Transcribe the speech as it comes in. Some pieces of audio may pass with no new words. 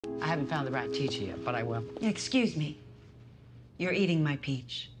I haven't found the right teacher yet, but I will. Excuse me. You're eating my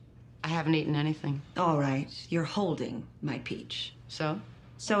peach. I haven't eaten anything. All right, you're holding my peach. So?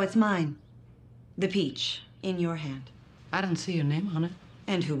 So it's mine. The peach, in your hand. I don't see your name on it.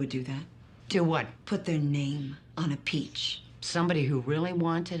 And who would do that? Do what? Put their name on a peach. Somebody who really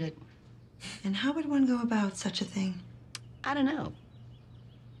wanted it. And how would one go about such a thing? I don't know.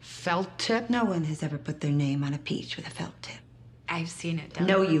 Felt tip? No one has ever put their name on a peach with a felt tip. I've seen it done.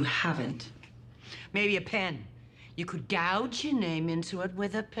 No, you haven't. Maybe a pen. You could gouge your name into it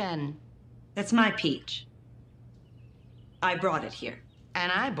with a pen. That's my peach. I brought it here.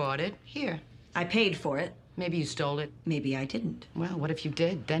 And I bought it here. I paid for it. Maybe you stole it. Maybe I didn't. Well, what if you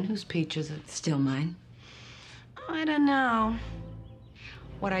did? Then whose peach is it? Still mine. I don't know.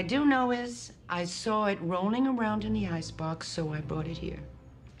 What I do know is I saw it rolling around in the icebox, so I brought it here.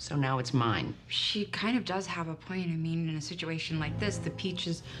 So now it's mine. She kind of does have a point. I mean, in a situation like this, the peach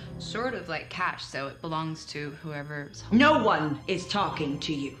is sort of like cash, so it belongs to whoever's home. No one is talking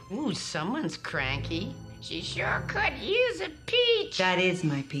to you. Ooh, someone's cranky. She sure could use a peach. That is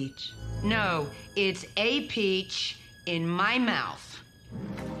my peach. No, it's a peach in my mouth.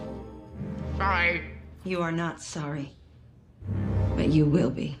 Sorry. You are not sorry. But you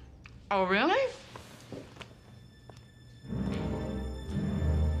will be. Oh, really?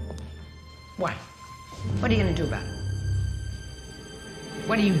 What? What are you gonna do about it?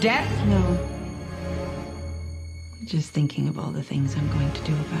 What, are you deaf? No. Just thinking of all the things I'm going to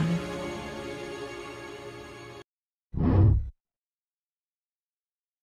do about it.